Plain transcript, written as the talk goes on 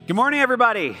Good morning,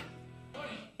 everybody.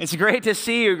 It's great to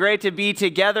see you. Great to be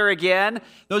together again.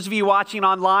 Those of you watching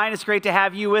online, it's great to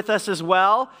have you with us as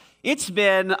well. It's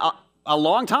been a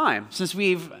long time since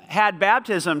we've had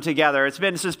baptism together. It's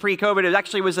been since pre-COVID. It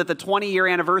actually was at the 20-year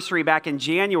anniversary back in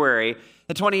January,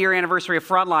 the 20-year anniversary of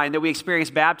Frontline, that we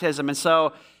experienced baptism. And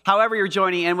so, however you're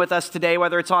joining in with us today,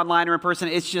 whether it's online or in person,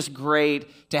 it's just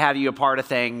great to have you a part of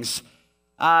things.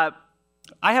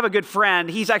 I have a good friend.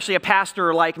 He's actually a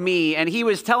pastor like me, and he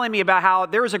was telling me about how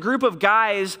there was a group of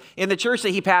guys in the church that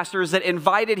he pastors that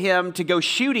invited him to go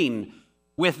shooting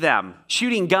with them,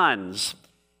 shooting guns.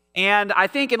 And I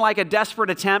think in like a desperate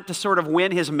attempt to sort of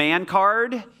win his man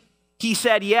card, he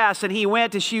said yes, and he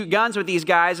went to shoot guns with these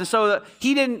guys. And so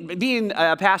he didn't, being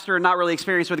a pastor and not really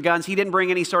experienced with guns, he didn't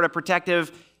bring any sort of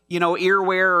protective,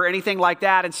 earwear or anything like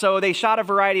that. And so they shot a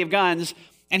variety of guns.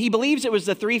 And he believes it was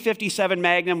the .357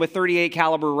 Magnum with 38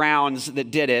 caliber rounds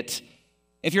that did it.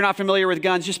 If you're not familiar with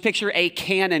guns, just picture a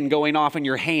cannon going off in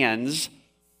your hands.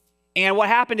 And what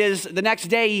happened is the next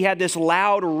day he had this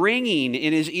loud ringing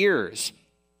in his ears.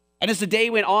 And as the day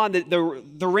went on,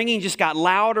 the ringing just got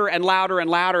louder and louder and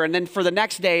louder. And then for the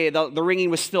next day, the ringing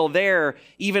was still there,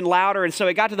 even louder. And so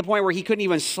it got to the point where he couldn't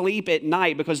even sleep at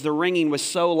night because the ringing was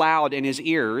so loud in his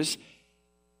ears.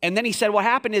 And then he said what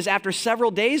happened is after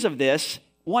several days of this,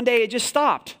 one day it just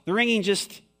stopped. The ringing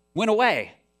just went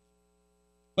away.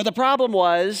 But the problem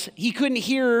was he couldn't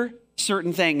hear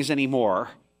certain things anymore.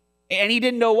 And he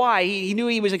didn't know why. He knew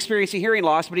he was experiencing hearing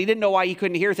loss, but he didn't know why he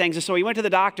couldn't hear things. And so he went to the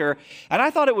doctor. And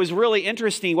I thought it was really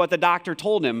interesting what the doctor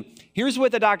told him. Here's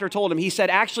what the doctor told him. He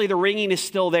said, actually, the ringing is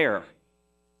still there.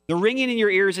 The ringing in your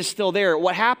ears is still there.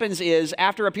 What happens is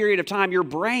after a period of time, your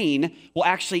brain will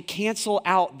actually cancel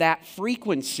out that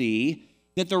frequency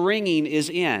that the ringing is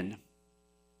in.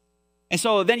 And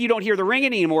so then you don't hear the ringing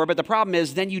anymore, but the problem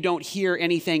is then you don't hear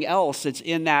anything else that's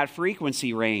in that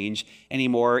frequency range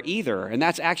anymore either. And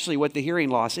that's actually what the hearing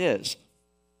loss is.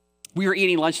 We were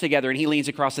eating lunch together and he leans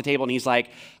across the table and he's like,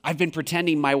 I've been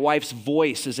pretending my wife's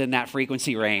voice is in that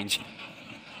frequency range.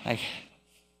 Like,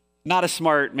 not a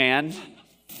smart man.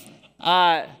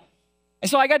 And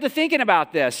so I got to thinking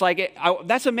about this.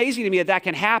 That's amazing to me that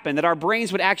can happen, that our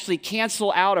brains would actually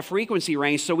cancel out a frequency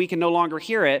range so we can no longer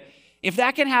hear it. If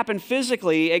that can happen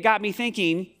physically, it got me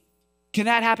thinking, can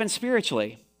that happen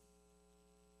spiritually?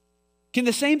 Can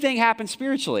the same thing happen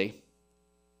spiritually?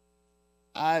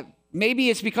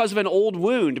 Maybe it's because of an old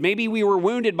wound. Maybe we were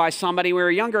wounded by somebody when we were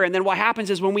younger, and then what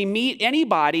happens is when we meet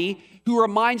anybody who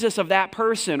reminds us of that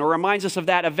person or reminds us of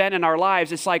that event in our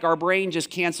lives, it's like our brain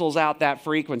just cancels out that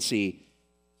frequency,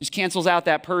 just cancels out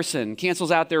that person,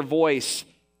 cancels out their voice.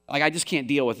 Like, I just can't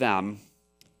deal with them,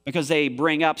 because they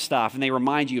bring up stuff and they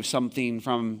remind you of something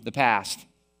from the past.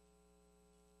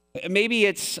 Maybe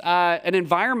it's an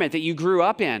environment that you grew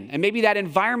up in. And maybe that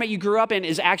environment you grew up in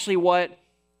is actually what,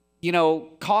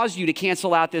 caused you to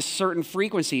cancel out this certain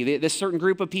frequency, this certain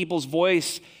group of people's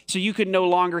voice, so you could no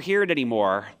longer hear it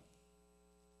anymore.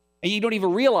 And you don't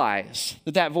even realize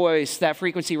that voice, that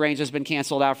frequency range has been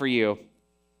canceled out for you.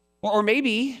 Or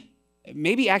maybe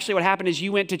actually what happened is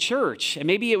you went to church, and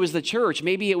maybe it was the church,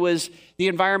 maybe it was the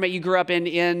environment you grew up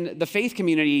in the faith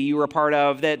community you were a part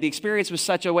of, that the experience was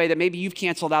such a way that maybe you've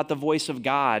canceled out the voice of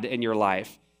God in your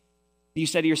life. You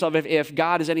said to yourself, if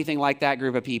God is anything like that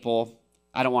group of people,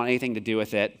 I don't want anything to do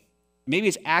with it. Maybe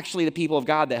it's actually the people of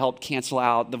God that helped cancel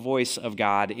out the voice of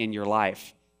God in your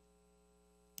life.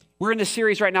 We're in this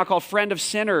series right now called Friend of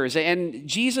Sinners, and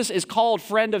Jesus is called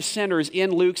Friend of Sinners in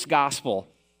Luke's gospel.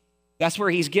 That's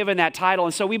where he's given that title.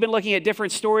 And so we've been looking at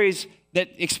different stories that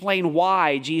explain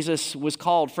why Jesus was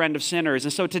called Friend of Sinners.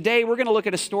 And so today we're going to look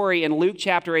at a story in Luke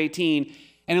chapter 18.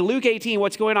 And in Luke 18,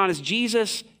 what's going on is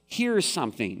Jesus hears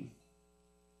something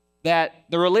that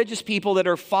the religious people that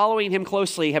are following him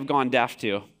closely have gone deaf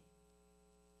to.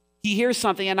 He hears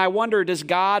something, and I wonder, does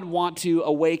God want to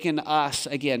awaken us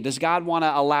again? Does God want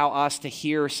to allow us to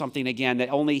hear something again that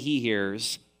only he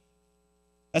hears?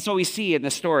 That's what we see in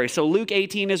this story. So Luke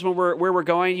 18 is where we're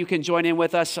going. You can join in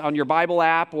with us on your Bible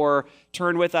app or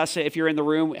turn with us if you're in the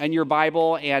room in your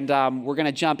Bible. And we're going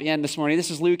to jump in this morning. This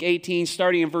is Luke 18,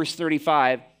 starting in verse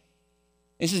 35.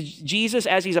 This is Jesus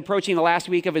as he's approaching the last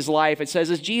week of his life. It says,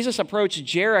 as Jesus approached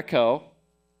Jericho,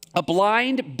 a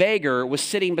blind beggar was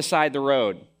sitting beside the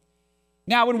road.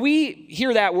 Now, when we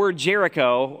hear that word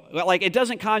Jericho, it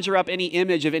doesn't conjure up any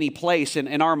image of any place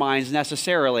in our minds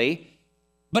necessarily.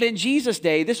 But in Jesus'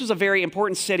 day, this was a very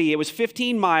important city. It was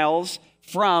 15 miles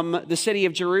from the city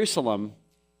of Jerusalem.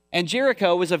 And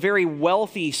Jericho was a very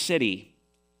wealthy city.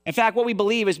 In fact, what we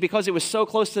believe is because it was so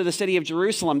close to the city of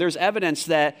Jerusalem, there's evidence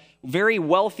that very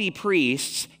wealthy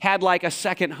priests had like a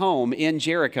second home in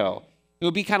Jericho. It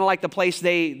would be kind of like the place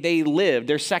they lived,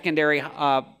 their secondary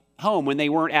home when they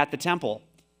weren't at the temple.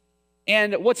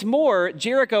 And what's more,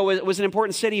 Jericho was an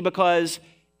important city because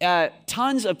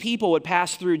tons of people would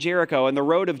pass through Jericho and the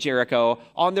road of Jericho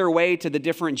on their way to the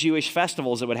different Jewish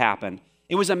festivals that would happen.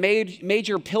 It was a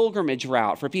major pilgrimage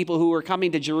route for people who were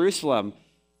coming to Jerusalem.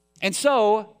 And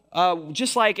so,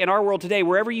 just like in our world today,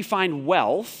 wherever you find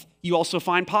wealth, you also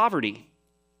find poverty.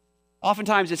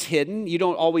 Oftentimes it's hidden. You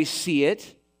don't always see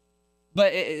it.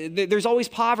 But there's always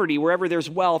poverty wherever there's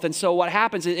wealth. And so what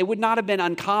happens is it would not have been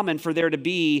uncommon for there to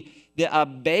be a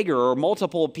beggar or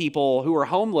multiple people who were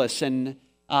homeless and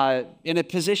in a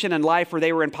position in life where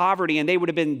they were in poverty, and they would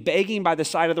have been begging by the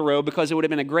side of the road because it would have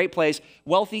been a great place,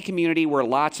 wealthy community where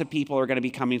lots of people are going to be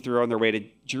coming through on their way to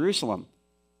Jerusalem.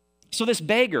 So this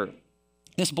beggar,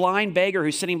 this blind beggar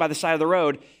who's sitting by the side of the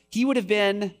road, he would have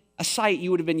been a sight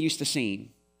you would have been used to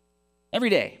seeing. Every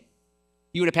day,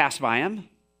 you would have passed by him.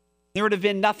 There would have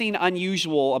been nothing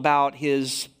unusual about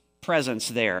his presence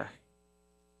there.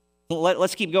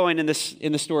 Let's keep going in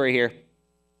the story here.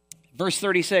 Verse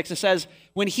 36, it says,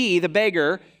 when he, the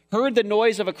beggar, heard the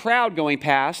noise of a crowd going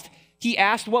past, he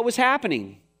asked what was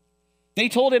happening. They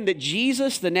told him that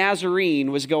Jesus the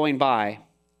Nazarene was going by.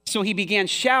 So he began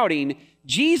shouting,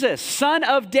 Jesus, son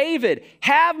of David,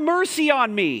 have mercy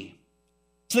on me.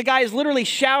 So the guy is literally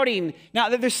shouting. Now,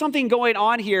 there's something going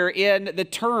on here in the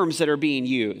terms that are being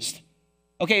used.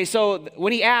 Okay, so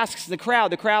when he asks the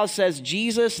crowd says,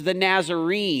 Jesus the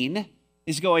Nazarene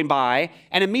is going by,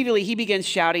 and immediately he begins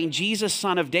shouting, Jesus,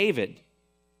 son of David.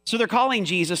 So they're calling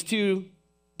Jesus two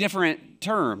different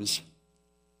terms.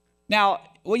 Now,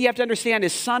 what you have to understand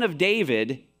is son of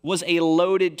David was a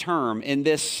loaded term in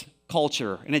this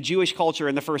culture, in a Jewish culture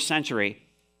in the first century,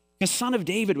 because son of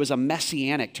David was a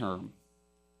messianic term.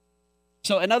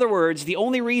 So in other words, the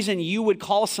only reason you would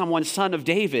call someone son of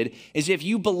David is if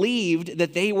you believed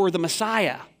that they were the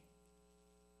Messiah.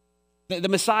 The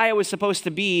Messiah was supposed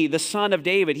to be the son of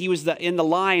David. He was in the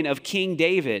line of King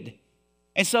David.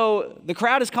 And so the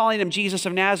crowd is calling him Jesus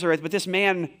of Nazareth, but this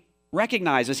man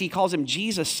recognizes, he calls him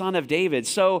Jesus, son of David.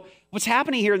 So what's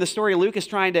happening here in the story, Luke is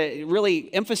trying to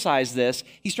really emphasize this.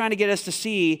 He's trying to get us to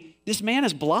see this man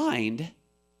is blind,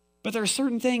 but there are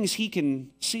certain things he can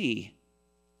see.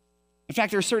 In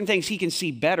fact, there are certain things he can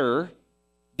see better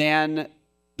than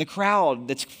the crowd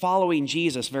that's following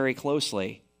Jesus very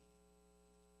closely.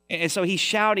 And so he's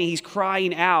shouting, he's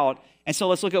crying out. And so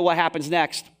let's look at what happens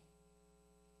next.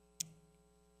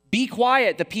 Be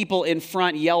quiet, the people in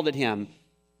front yelled at him.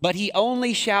 But he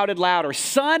only shouted louder,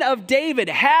 Son of David,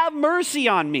 have mercy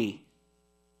on me.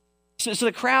 So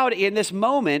the crowd in this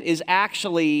moment is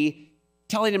actually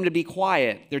telling him to be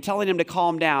quiet. They're telling him to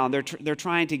calm down. They're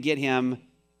trying to get him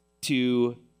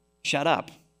to shut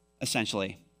up,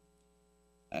 essentially.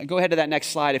 Go ahead to that next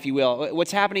slide, if you will.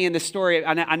 What's happening in this story,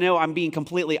 I know I'm being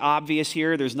completely obvious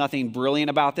here. There's nothing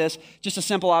brilliant about this. Just a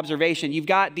simple observation. You've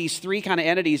got these three kind of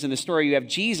entities in the story. You have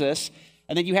Jesus,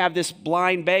 and then you have this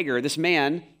blind beggar, this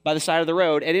man by the side of the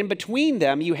road. And in between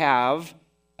them, you have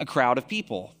a crowd of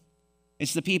people.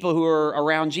 It's the people who are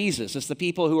around Jesus. It's the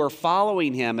people who are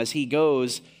following him as he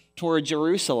goes toward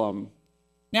Jerusalem.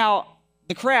 Now,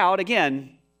 the crowd,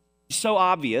 again, so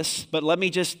obvious, but let me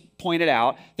just point it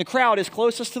out. The crowd is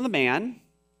closest to the man,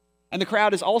 and the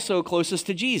crowd is also closest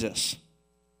to Jesus.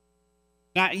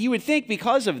 Now, you would think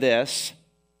because of this,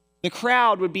 the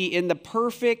crowd would be in the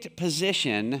perfect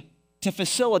position to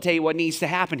facilitate what needs to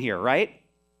happen here, right?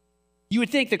 You would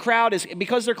think the crowd is,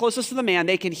 because they're closest to the man,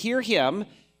 they can hear him,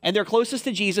 and they're closest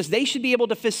to Jesus, they should be able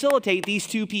to facilitate these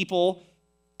two people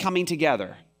coming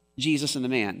together, Jesus and the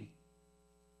man.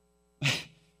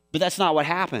 But that's not what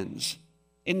happens.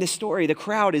 In this story, the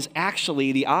crowd is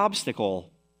actually the obstacle.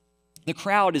 The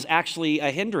crowd is actually a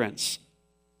hindrance.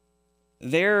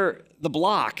 They're the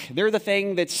block. They're the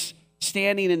thing that's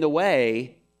standing in the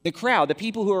way. The crowd, the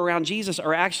people who are around Jesus,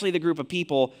 are actually the group of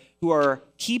people who are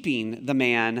keeping the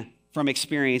man from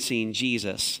experiencing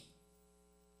Jesus.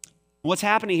 What's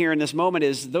happening here in this moment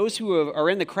is those who are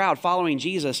in the crowd following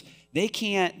Jesus, they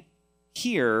can't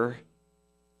hear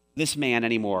this man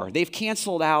anymore. They've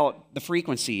canceled out the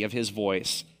frequency of his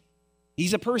voice.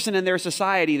 He's a person in their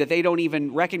society that they don't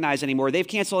even recognize anymore. They've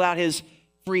canceled out his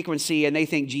frequency, and they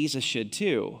think Jesus should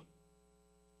too.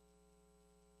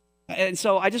 And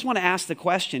so I just want to ask the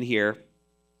question here,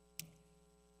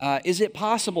 is it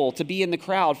possible to be in the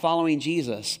crowd following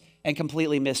Jesus and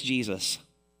completely miss Jesus?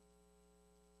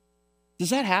 Does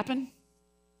that happen?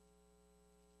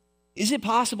 Is it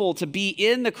possible to be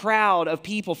in the crowd of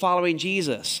people following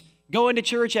Jesus, going to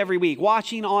church every week,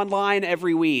 watching online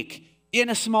every week, in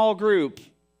a small group,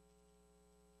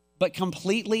 but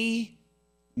completely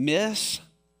miss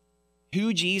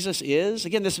who Jesus is?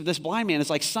 Again, this blind man is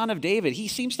like son of David. He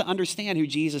seems to understand who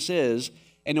Jesus is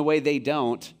in a way they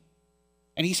don't.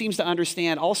 And he seems to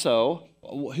understand also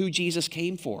who Jesus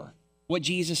came for, what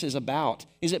Jesus is about.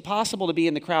 Is it possible to be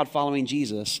in the crowd following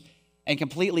Jesus and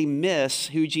completely miss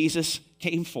who Jesus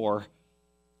came for?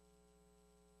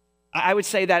 I would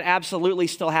say that absolutely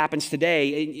still happens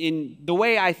today. In the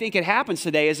way I think it happens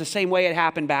today is the same way it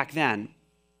happened back then.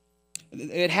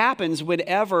 It happens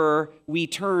whenever we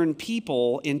turn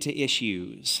people into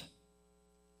issues.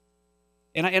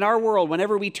 In our world,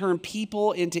 whenever we turn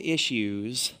people into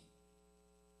issues,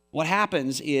 what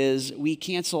happens is we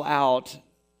cancel out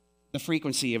the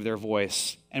frequency of their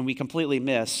voice and we completely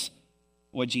miss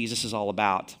what Jesus is all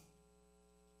about.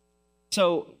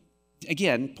 So,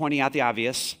 again, pointing out the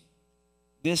obvious,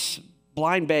 this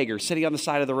blind beggar sitting on the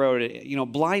side of the road,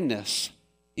 blindness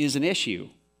is an issue,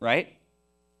 right?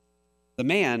 The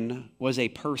man was a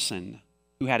person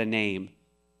who had a name.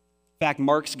 In fact,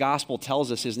 Mark's gospel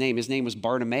tells us his name. His name was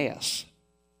Bartimaeus.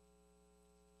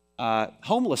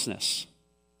 Homelessness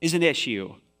is an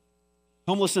issue.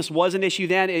 Homelessness was an issue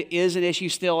then. It is an issue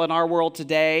still in our world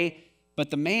today. But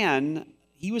the man,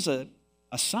 he was a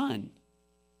son.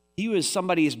 He was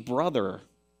somebody's brother.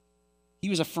 He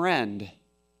was a friend.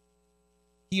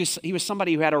 He was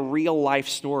somebody who had a real life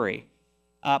story.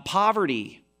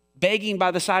 Poverty, begging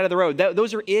by the side of the road.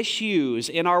 Those are issues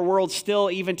in our world still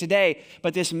even today.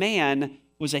 But this man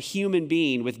was a human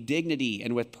being with dignity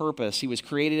and with purpose. He was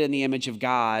created in the image of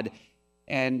God.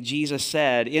 And Jesus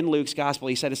said, in Luke's gospel,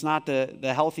 he said, it's not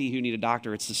the healthy who need a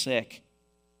doctor, it's the sick.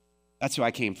 That's who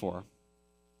I came for.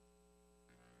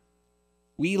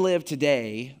 We live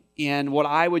today in what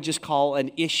I would just call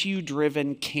an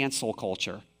issue-driven cancel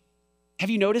culture. Have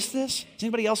you noticed this? Does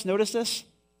anybody else notice this?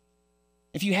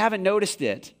 If you haven't noticed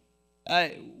it,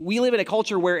 we live in a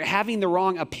culture where having the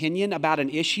wrong opinion about an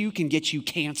issue can get you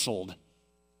canceled.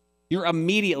 You're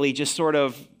immediately just sort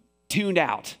of tuned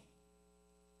out.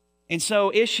 And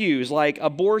so issues like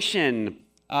abortion,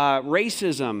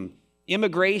 racism,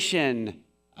 immigration,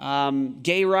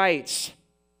 gay rights,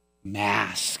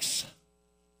 masks.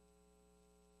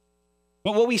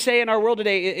 But what we say in our world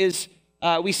today is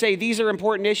we say these are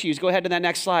important issues. Go ahead to that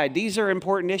next slide. These are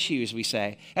important issues, we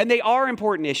say. And they are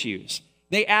important issues.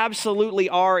 They absolutely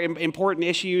are important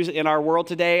issues in our world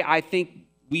today. I think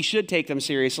we should take them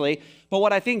seriously. But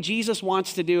what I think Jesus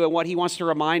wants to do and what he wants to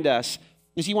remind us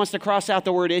is he wants to cross out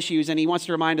the word issues and he wants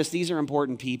to remind us these are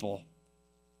important people.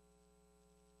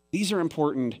 These are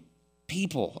important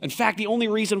people. In fact, the only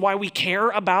reason why we care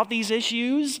about these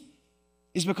issues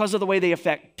is because of the way they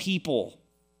affect people.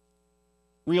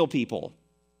 Real people.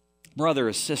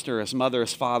 Brothers, sisters,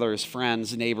 mothers, fathers,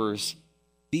 friends, neighbors.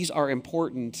 These are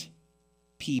important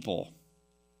people.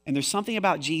 And there's something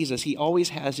about Jesus, he always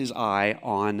has his eye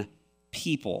on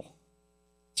people.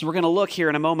 So we're going to look here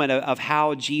in a moment of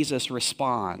how Jesus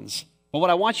responds. But what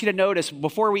I want you to notice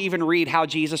before we even read how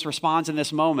Jesus responds in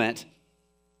this moment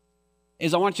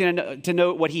is I want you to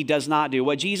note what he does not do.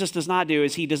 What Jesus does not do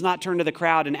is he does not turn to the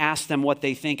crowd and ask them what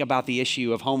they think about the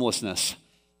issue of homelessness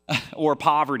or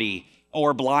poverty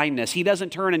or blindness. He doesn't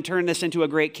turn this into a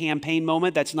great campaign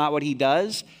moment. That's not what he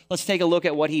does. Let's take a look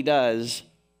at what he does.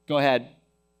 Go ahead.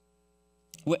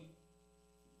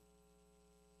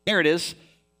 There it is.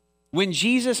 When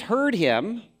Jesus heard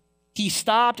him, he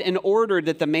stopped and ordered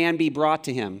that the man be brought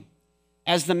to him.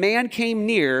 As the man came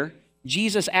near,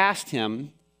 Jesus asked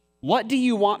him, "What do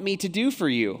you want me to do for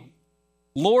you?"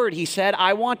 "Lord," he said,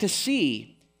 "I want to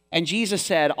see." And Jesus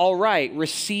said, "All right,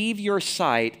 receive your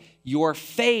sight. Your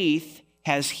faith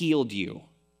has healed you."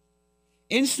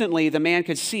 Instantly, the man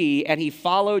could see, and he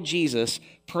followed Jesus,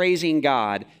 praising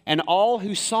God. And all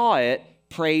who saw it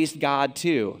praised God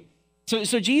too.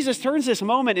 So Jesus turns this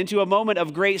moment into a moment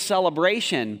of great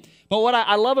celebration. But what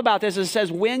I love about this is it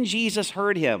says, when Jesus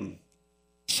heard him.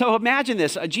 So imagine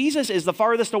this. Jesus is the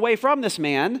farthest away from this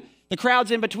man. The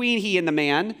crowd's in between he and the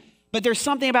man. But there's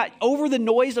something about over the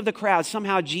noise of the crowd,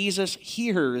 somehow Jesus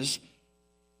hears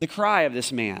the cry of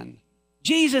this man.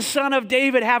 "Jesus, Son of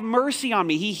David, have mercy on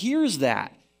me." He hears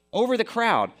that over the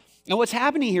crowd. And what's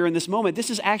happening here in this moment, this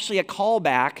is actually a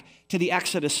callback to the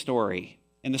Exodus story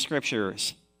in the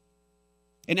scriptures.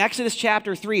 In Exodus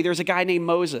chapter 3, there's a guy named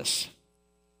Moses.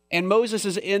 And Moses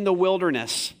is in the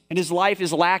wilderness, and his life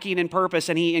is lacking in purpose,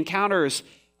 and he encounters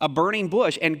a burning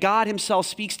bush. And God himself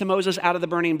speaks to Moses out of the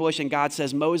burning bush, and God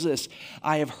says, "Moses,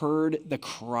 I have heard the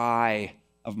cry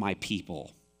of my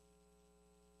people.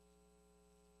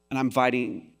 And I'm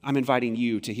inviting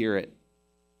you to hear it.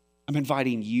 I'm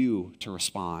inviting you to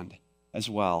respond as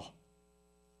well."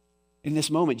 In this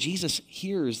moment, Jesus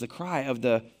hears the cry of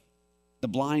the the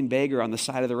blind beggar on the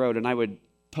side of the road. And I would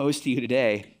pose to you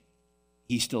today,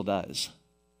 he still does.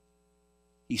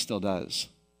 He still does.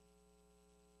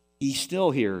 He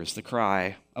still hears the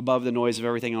cry above the noise of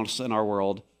everything else in our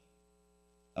world,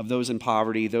 of those in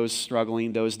poverty, those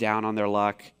struggling, those down on their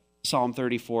luck. Psalm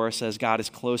 34 says, God is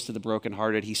close to the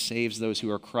brokenhearted. He saves those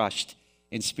who are crushed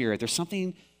in spirit. There's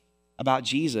something about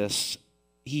Jesus.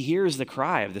 He hears the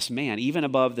cry of this man, even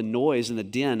above the noise and the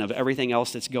din of everything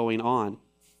else that's going on.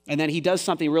 And then he does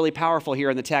something really powerful here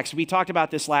in the text. We talked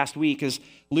about this last week because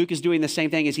Luke is doing the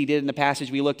same thing as he did in the passage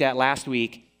we looked at last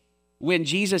week. When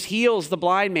Jesus heals the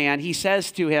blind man, he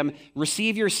says to him,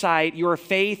 receive your sight, your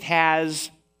faith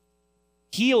has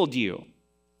healed you.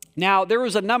 Now, there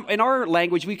was in our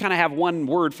language, we kind of have one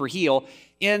word for heal.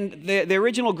 In the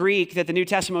original Greek that the New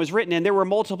Testament was written in, there were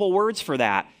multiple words for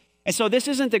that. And so this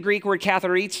isn't the Greek word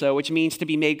katharizo, which means to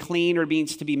be made clean or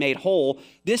means to be made whole.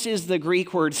 This is the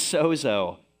Greek word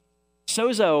sozo.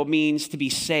 Sozo means to be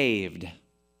saved,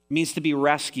 means to be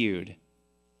rescued.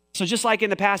 So just like in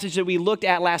the passage that we looked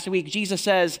at last week, Jesus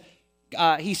says,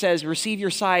 receive your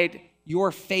sight,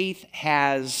 your faith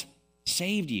has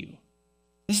saved you.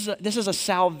 This is a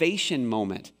salvation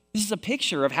moment. This is a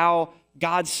picture of how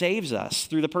God saves us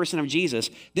through the person of Jesus.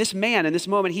 This man, in this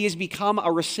moment, he has become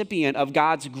a recipient of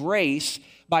God's grace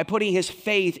by putting his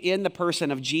faith in the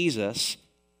person of Jesus.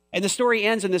 And the story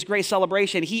ends in this great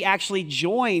celebration. He actually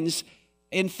joins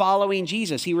in following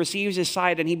Jesus. He receives his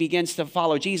sight and he begins to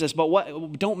follow Jesus.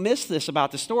 But don't miss this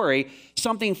about the story.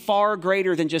 Something far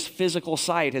greater than just physical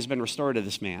sight has been restored to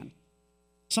this man.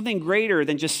 Something greater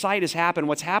than just sight has happened.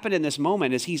 What's happened in this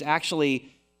moment is he's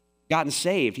actually gotten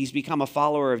saved. He's become a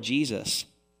follower of Jesus,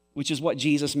 which is what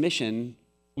Jesus' mission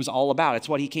was all about. It's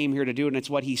what he came here to do, and it's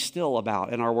what he's still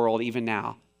about in our world even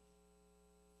now.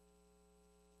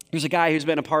 There's a guy who's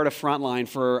been a part of Frontline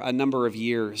for a number of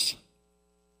years,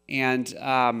 and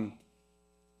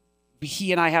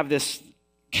he and I have this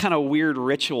kind of weird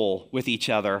ritual with each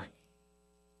other.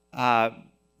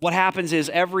 What happens is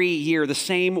every year, the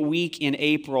same week in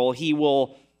April, he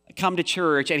will come to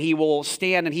church and he will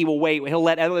stand and he will wait. He'll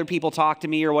let other people talk to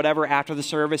me or whatever after the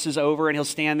service is over, and he'll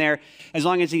stand there as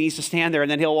long as he needs to stand there, and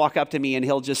then he'll walk up to me and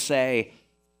he'll just say,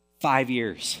 5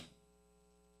 years.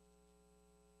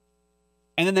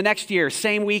 And then the next year,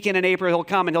 same weekend in April, he'll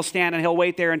come and he'll stand and he'll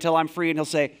wait there until I'm free, and he'll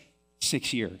say,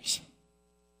 6 years.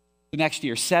 The next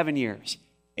year, 7 years,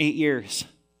 8 years.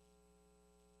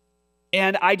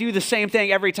 And I do the same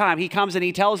thing every time. He comes and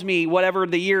he tells me whatever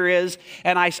the year is,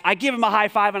 and I give him a high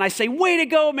five, and I say, way to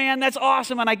go, man, that's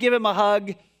awesome. And I give him a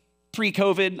hug.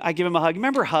 Pre-COVID, I give him a hug.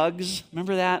 Remember hugs?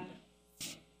 Remember that?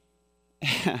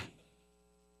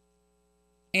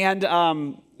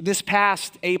 And this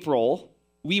past April,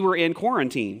 we were in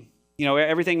quarantine. You know,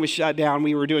 everything was shut down.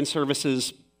 We were doing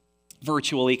services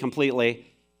virtually completely.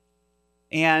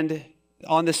 And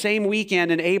on the same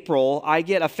weekend in April, I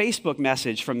get a Facebook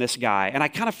message from this guy, and I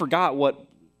kind of forgot what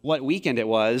weekend it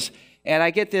was. And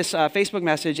I get this Facebook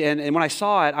message, and when I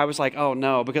saw it, I was like, oh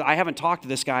no, because I haven't talked to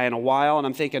this guy in a while, and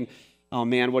I'm thinking, oh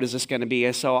man, what is this going to be?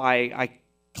 And so I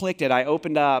clicked it, I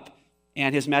opened up,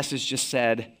 and his message just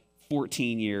said,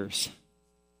 14 years.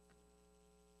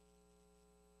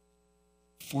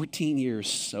 14 years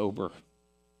sober.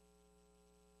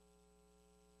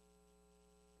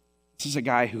 This is a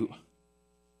guy who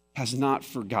has not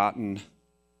forgotten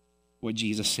what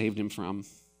Jesus saved him from.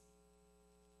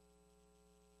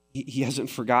 He hasn't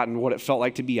forgotten what it felt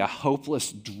like to be a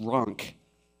hopeless drunk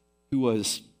who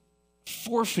was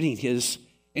forfeiting his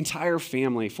entire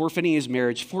family, forfeiting his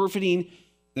marriage, forfeiting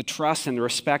the trust and the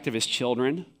respect of his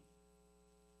children.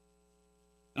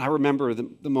 And I remember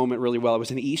the moment really well. It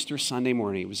was an Easter Sunday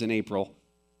morning. It was in April.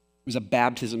 It was a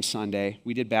baptism Sunday.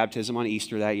 We did baptism on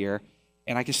Easter that year.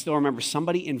 And I can still remember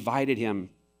somebody invited him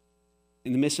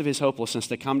in the midst of his hopelessness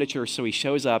to come to church. So he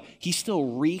shows up. He still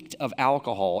reeked of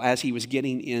alcohol as he was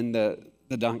getting in the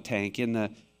dunk tank.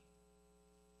 And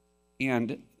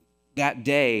that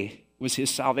day was his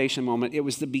salvation moment. It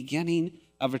was the beginning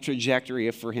of a trajectory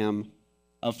for him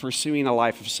of pursuing a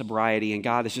life of sobriety. And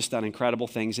God has just done incredible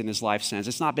things in his life since.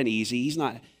 It's not been easy.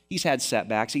 He's had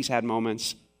setbacks. He's had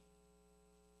moments.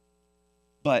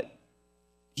 But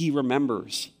he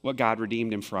remembers what God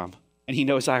redeemed him from. And he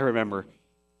knows I remember.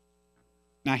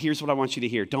 Now, here's what I want you to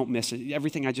hear. Don't miss it.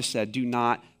 Everything I just said, do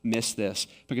not miss this.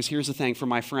 Because here's the thing for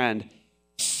my friend,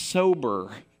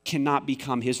 sober cannot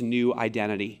become his new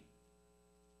identity,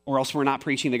 or else we're not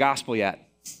preaching the gospel yet.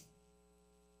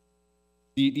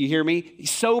 Do you hear me?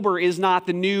 Sober is not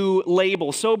the new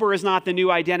label. Sober is not the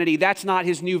new identity. That's not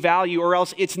his new value, or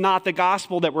else it's not the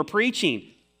gospel that we're preaching.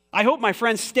 I hope my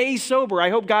friend stays sober. I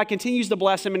hope God continues to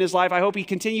bless him in his life. I hope he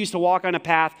continues to walk on a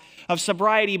path of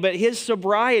sobriety. But his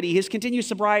sobriety, his continued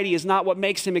sobriety, is not what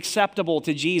makes him acceptable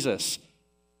to Jesus.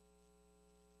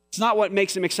 It's not what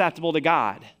makes him acceptable to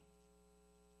God.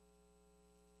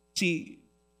 See,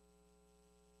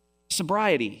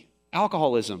 sobriety,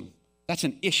 alcoholism, that's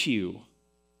an issue.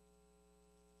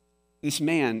 This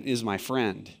man is my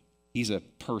friend. He's a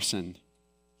person.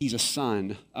 He's a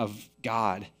son of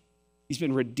God. He's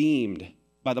been redeemed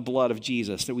by the blood of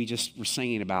Jesus that we just were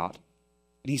singing about.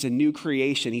 And he's a new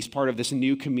creation. He's part of this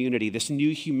new community, this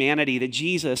new humanity that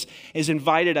Jesus has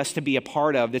invited us to be a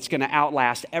part of that's going to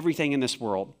outlast everything in this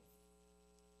world.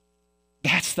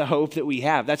 That's the hope that we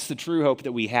have. That's the true hope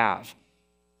that we have.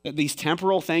 That these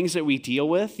temporal things that we deal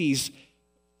with, these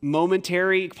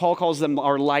momentary, Paul calls them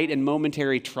our light and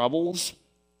momentary troubles,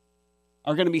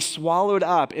 are going to be swallowed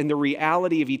up in the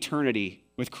reality of eternity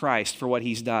with Christ for what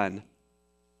he's done.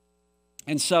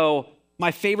 And so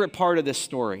my favorite part of this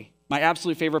story, my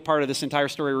absolute favorite part of this entire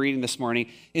story we're reading this morning,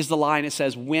 is the line that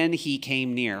says, when he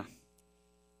came near.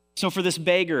 So for this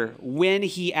beggar, when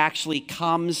he actually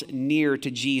comes near to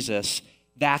Jesus,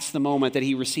 that's the moment that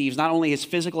he receives not only his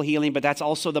physical healing, but that's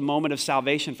also the moment of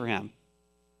salvation for him.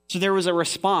 So there was a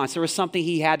response. There was something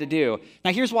he had to do.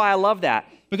 Now here's why I love that.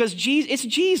 Because it's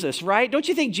Jesus, right? Don't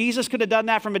you think Jesus could have done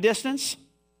that from a distance?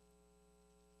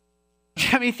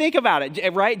 I mean, think about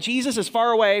it, right? Jesus is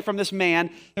far away from this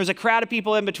man. There's a crowd of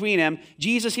people in between him.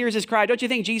 Jesus hears his cry. Don't you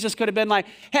think Jesus could have been like,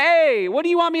 hey, what do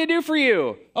you want me to do for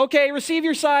you? Okay, receive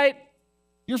your sight.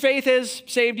 Your faith has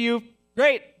saved you.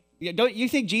 Great. Don't you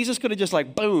think Jesus could have just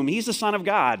like, boom, he's the Son of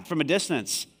God from a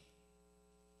distance?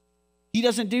 He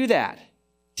doesn't do that.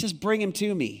 He says, bring him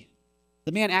to me.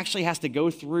 The man actually has to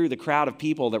go through the crowd of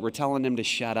people that were telling him to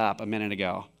shut up a minute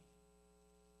ago.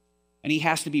 And he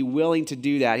has to be willing to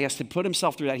do that. He has to put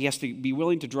himself through that. He has to be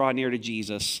willing to draw near to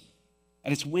Jesus.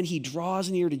 And it's when he draws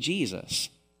near to Jesus,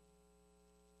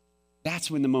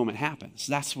 that's when the moment happens.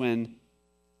 That's when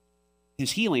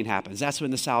his healing happens. That's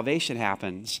when the salvation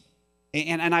happens.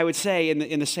 And I would say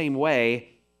in the same way,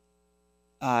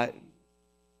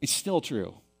 it's still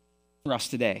true for us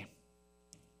today.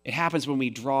 It happens when we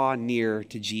draw near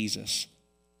to Jesus,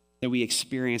 that we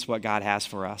experience what God has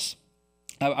for us.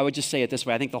 I would just say it this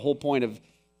way. I think the whole point of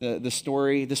the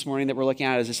story this morning that we're looking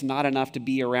at is it's not enough to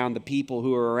be around the people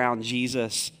who are around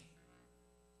Jesus.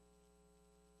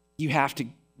 You have to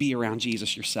be around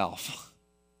Jesus yourself.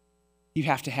 You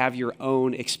have to have your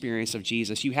own experience of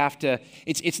Jesus. You have to,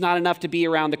 it's not enough to be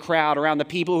around the crowd, around the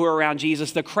people who are around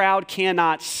Jesus. The crowd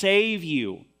cannot save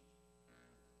you.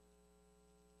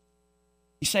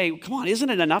 You say, come on, isn't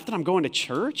it enough that I'm going to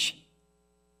church?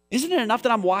 Isn't it enough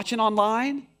that I'm watching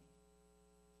online?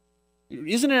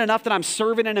 Isn't it enough that I'm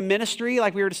serving in a ministry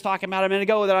like we were just talking about a minute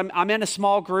ago, that I'm in a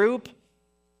small group?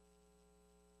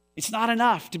 It's not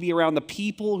enough to be around the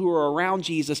people who are around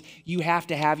Jesus. You have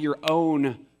to have your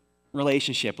own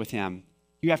relationship with him.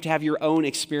 You have to have your own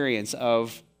experience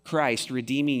of Christ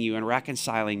redeeming you and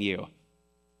reconciling you.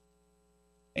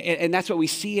 And that's what we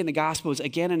see in the Gospels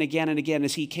again and again and again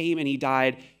as he came and he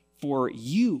died for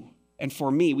you and for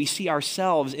me. We see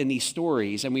ourselves in these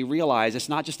stories and we realize it's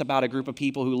not just about a group of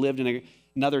people who lived in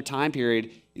another time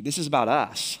period. This is about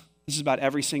us. This is about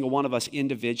every single one of us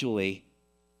individually.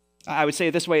 I would say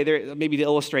it this way, maybe to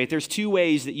illustrate, there's two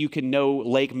ways that you can know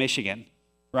Lake Michigan,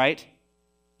 right?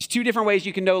 There's two different ways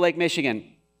you can know Lake Michigan.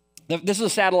 This is a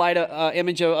satellite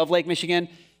image of Lake Michigan.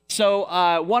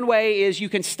 So one way is you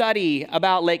can study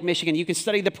about Lake Michigan. You can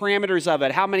study the parameters of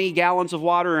it, how many gallons of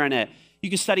water are in it. You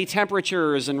can study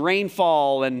temperatures and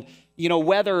rainfall and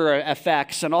weather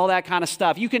effects and all that kind of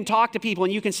stuff. You can talk to people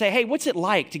and you can say, hey, what's it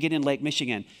like to get in Lake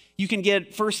Michigan? You can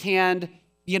get firsthand,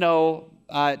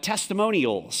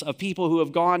 testimonials of people who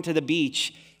have gone to the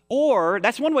beach. Or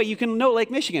that's one way you can know Lake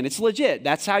Michigan. It's legit.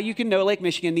 That's how you can know Lake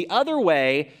Michigan. The other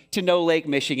way to know Lake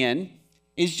Michigan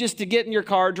is just to get in your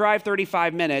car, drive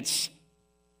 35 minutes,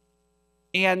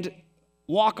 and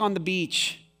walk on the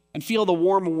beach and feel the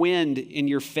warm wind in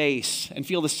your face and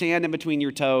feel the sand in between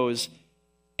your toes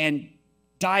and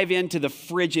dive into the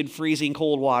frigid, freezing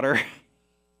cold water.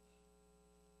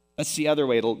 That's the other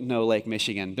way to know Lake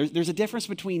Michigan. There's a difference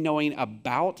between knowing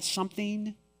about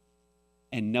something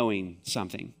and knowing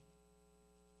something.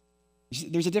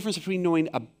 There's a difference between knowing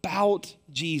about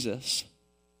Jesus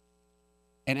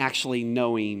and actually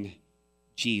knowing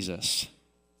Jesus.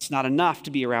 It's not enough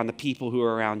to be around the people who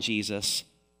are around Jesus.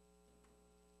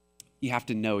 You have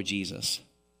to know Jesus.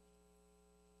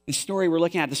 The story we're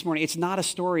looking at this morning, it's not a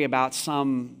story about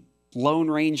some Lone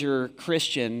Ranger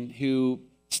Christian who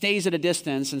stays at a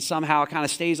distance and somehow kind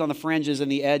of stays on the fringes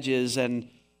and the edges and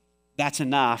that's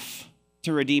enough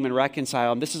to redeem and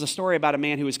reconcile him. This is a story about a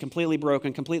man who is completely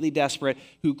broken, completely desperate,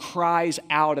 who cries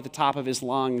out at the top of his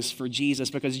lungs for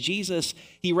Jesus because Jesus,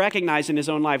 he recognized in his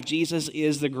own life, Jesus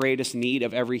is the greatest need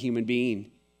of every human being.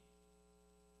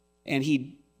 And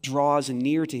he draws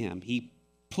near to him. He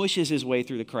pushes his way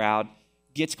through the crowd,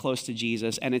 gets close to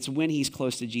Jesus, and it's when he's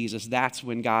close to Jesus, that's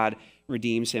when God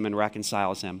redeems him and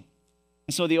reconciles him.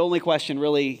 And so the only question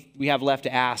really we have left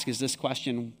to ask is this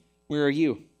question: where are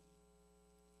you?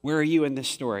 Where are you in this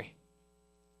story?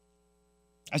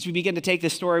 As we begin to take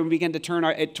this story, we begin to turn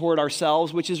it toward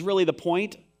ourselves, which is really the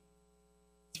point.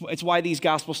 It's why these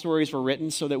gospel stories were written,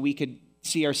 so that we could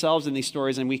see ourselves in these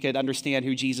stories and we could understand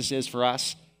who Jesus is for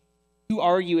us. Who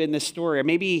are you in this story? Or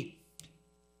maybe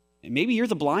you're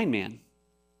the blind man.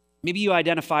 Maybe you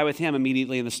identify with him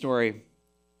immediately in the story.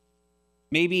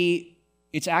 Maybe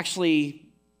it's actually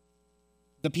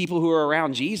the people who are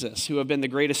around Jesus who have been the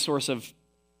greatest source of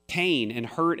pain and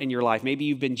hurt in your life. Maybe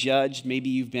you've been judged. Maybe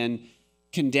you've been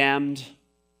condemned.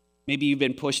 Maybe you've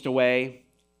been pushed away.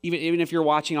 Even if you're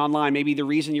watching online, maybe the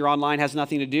reason you're online has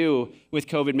nothing to do with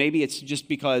COVID. Maybe it's just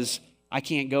because I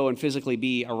can't go and physically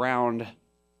be around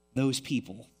those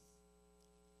people.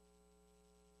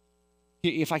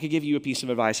 If I could give you a piece of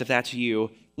advice, if that's you,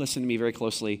 listen to me very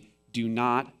closely. Do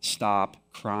not stop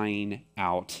crying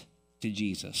out to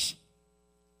Jesus.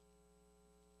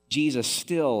 Jesus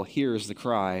still hears the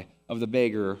cry of the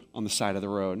beggar on the side of the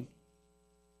road.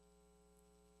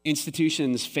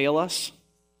 Institutions fail us.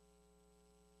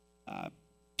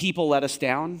 People let us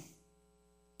down.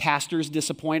 Pastors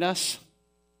disappoint us.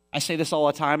 I say this all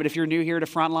the time, but if you're new here to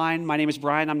Frontline, my name is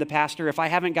Brian, I'm the pastor. If I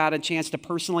haven't got a chance to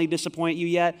personally disappoint you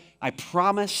yet, I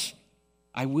promise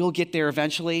I will get there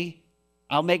eventually.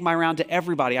 I'll make my round to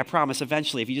everybody, I promise,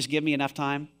 eventually, if you just give me enough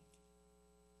time.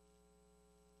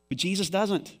 But Jesus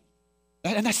doesn't.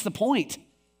 And that's the point.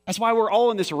 That's why we're all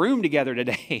in this room together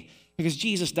today, because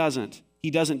Jesus doesn't.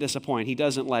 He doesn't disappoint. He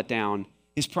doesn't let down.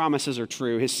 His promises are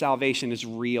true. His salvation is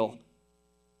real.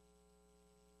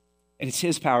 And it's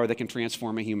his power that can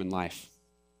transform a human life.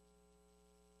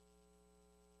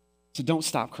 So don't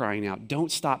stop crying out.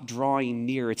 Don't stop drawing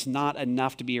near. It's not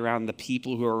enough to be around the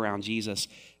people who are around Jesus.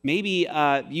 Maybe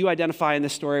you identify in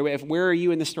this story. Where are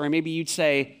you in this story? Maybe you'd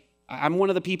say, I'm one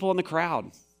of the people in the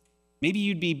crowd. Maybe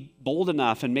you'd be bold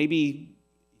enough, and maybe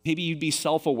you'd be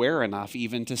self-aware enough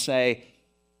even to say,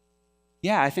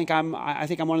 yeah, I think I'm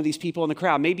one of these people in the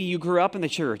crowd. Maybe you grew up in the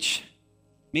church.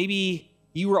 Maybe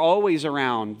you were always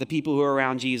around the people who are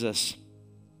around Jesus.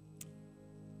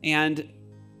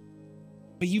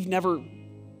 But you don't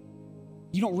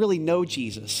really know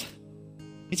Jesus.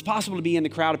 It's possible to be in the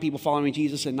crowd of people following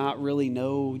Jesus and not really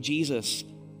know Jesus.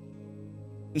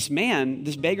 This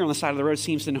beggar on the side of the road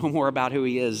seems to know more about who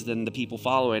he is than the people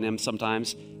following him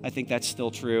sometimes. I think that's still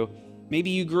true. Maybe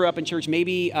you grew up in church.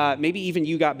 Maybe even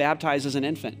you got baptized as an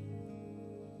infant.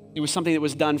 It was something that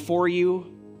was done for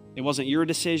you. It wasn't your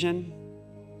decision.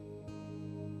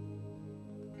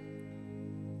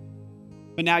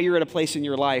 But now you're at a place in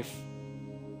your life.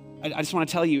 I just want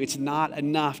to tell you, it's not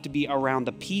enough to be around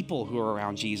the people who are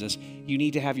around Jesus. You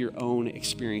need to have your own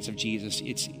experience of Jesus.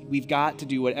 We've got to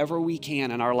do whatever we can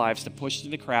in our lives to push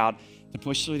through the crowd, to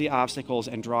push through the obstacles,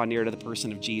 and draw near to the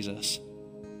person of Jesus.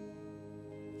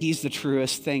 He's the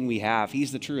truest thing we have.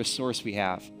 He's the truest source we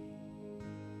have.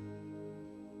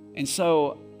 And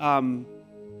so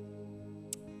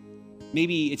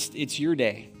maybe it's your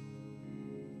day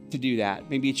to do that.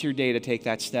 Maybe it's your day to take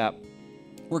that step.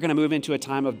 We're going to move into a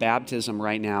time of baptism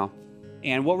right now.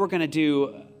 And what we're going to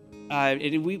do,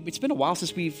 it's been a while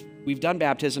since we've done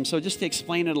baptism, so just to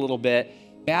explain it a little bit,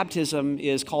 baptism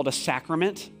is called a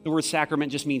sacrament. The word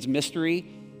sacrament just means mystery.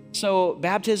 So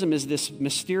baptism is this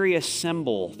mysterious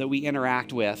symbol that we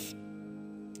interact with.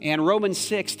 And Romans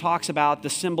 6 talks about the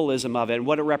symbolism of it and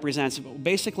what it represents.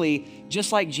 Basically,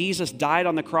 just like Jesus died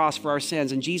on the cross for our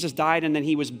sins, and Jesus died and then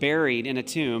he was buried in a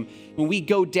tomb, when we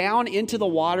go down into the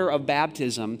water of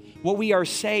baptism, what we are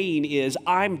saying is,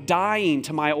 I'm dying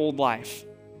to my old life.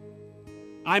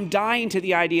 I'm dying to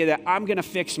the idea that I'm going to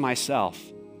fix myself.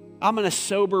 I'm going to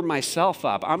sober myself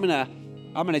up. I'm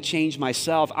going to change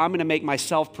myself. I'm going to make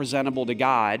myself presentable to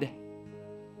God.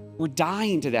 We're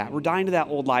dying to that. We're dying to that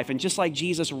old life. And just like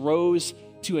Jesus rose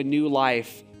to a new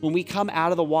life, when we come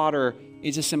out of the water,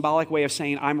 it's a symbolic way of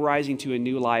saying, I'm rising to a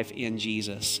new life in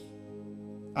Jesus.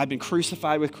 I've been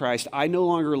crucified with Christ. I no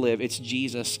longer live. It's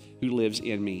Jesus who lives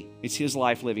in me. It's his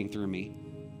life living through me.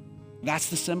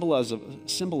 That's the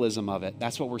symbolism of it.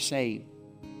 That's what we're saying.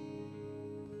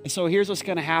 And so here's what's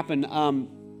going to happen.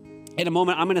 In a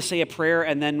moment, I'm going to say a prayer,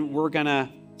 and then we're going to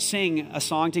sing a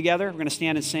song together. We're going to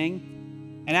stand and sing.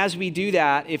 And as we do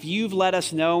that, if you've let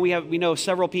us know, we know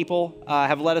several people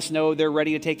have let us know they're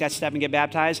ready to take that step and get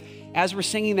baptized. As we're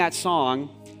singing that song,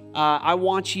 I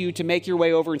want you to make your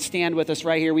way over and stand with us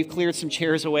right here. We've cleared some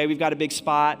chairs away. We've got a big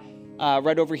spot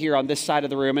right over here on this side of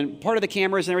the room. And part of the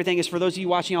cameras and everything is for those of you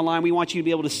watching online, we want you to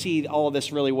be able to see all of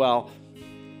this really well.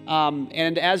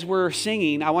 And as we're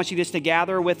singing, I want you just to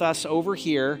gather with us over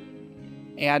here.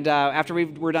 And after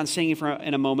we're done singing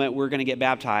in a moment, we're going to get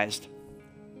baptized.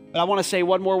 But I want to say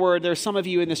one more word. There's some of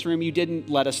you in this room, you didn't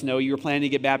let us know you were planning to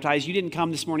get baptized. You didn't come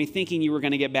this morning thinking you were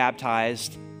going to get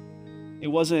baptized. It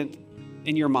wasn't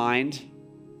in your mind.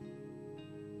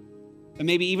 And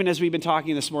maybe even as we've been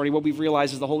talking this morning, what we've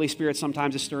realized is the Holy Spirit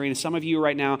sometimes is stirring. And some of you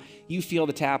right now, you feel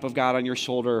the tap of God on your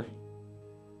shoulder.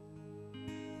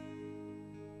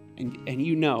 And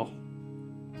you know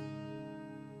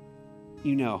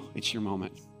it's your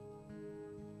moment.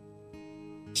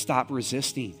 Stop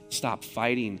resisting. Stop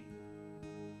fighting.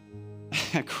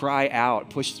 Cry out.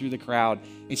 Push through the crowd.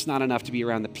 It's not enough to be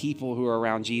around the people who are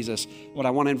around Jesus. What I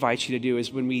want to invite you to do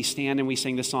is when we stand and we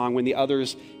sing the song, when the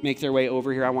others make their way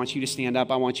over here, I want you to stand up.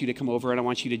 I want you to come over, and I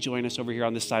want you to join us over here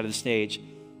on this side of the stage.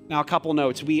 Now, a couple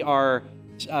notes. We are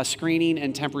screening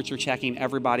and temperature checking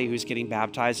everybody who's getting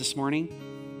baptized this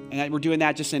morning. And we're doing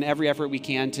that just in every effort we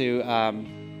can to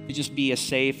just be as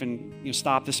safe and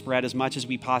stop the spread as much as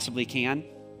we possibly can.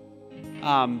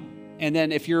 And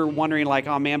then if you're wondering like,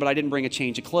 oh man, but I didn't bring a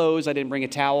change of clothes, I didn't bring a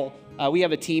towel. We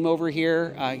have a team over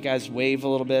here. You guys wave a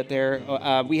little bit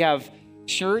there. We have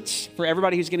shirts for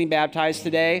everybody who's getting baptized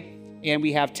today, and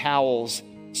we have towels.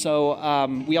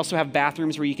 So we also have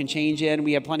bathrooms where you can change in.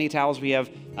 We have plenty of towels. We have,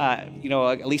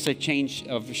 at least a change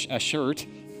of a shirt.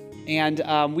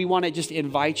 And we want to just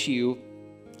invite you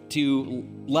to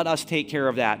let us take care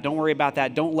of that. Don't worry about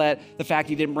that. Don't let the fact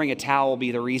you didn't bring a towel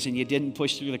be the reason you didn't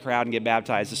push through the crowd and get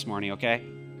baptized this morning, okay?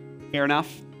 Fair enough?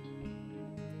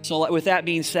 So with that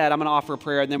being said, I'm going to offer a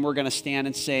prayer, and then we're going to stand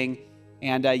and sing,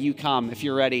 and you come if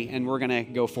you're ready, and we're going to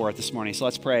go for it this morning. So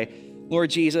let's pray. Lord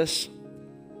Jesus,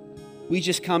 we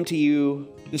just come to you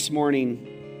this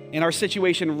morning, and our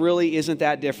situation really isn't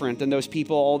that different than those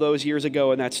people all those years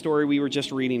ago in that story we were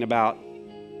just reading about.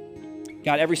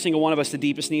 God, every single one of us, the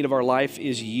deepest need of our life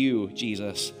is you,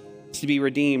 Jesus. It's to be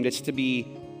redeemed. It's to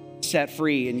be set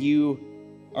free, and you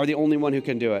are the only one who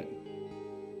can do it.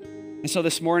 And so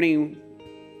this morning,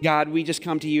 God, we just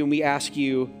come to you and we ask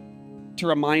you to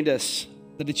remind us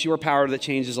that it's your power that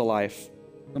changes a life.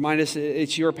 Remind us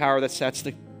it's your power that sets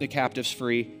the captives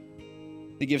free,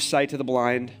 that gives sight to the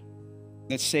blind,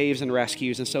 that saves and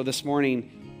rescues. And so this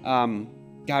morning,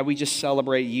 God, we just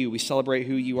celebrate you. We celebrate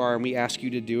who you are, and we ask you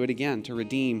to do it again, to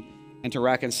redeem and to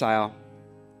reconcile.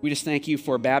 We just thank you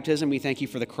for baptism. We thank you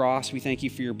for the cross. We thank you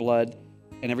for your blood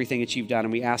and everything that you've done.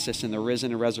 And we ask this in the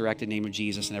risen and resurrected name of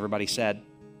Jesus. And everybody said,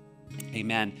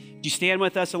 amen. Would you stand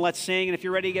with us and let's sing? And if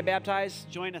you're ready to get baptized,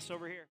 join us over here.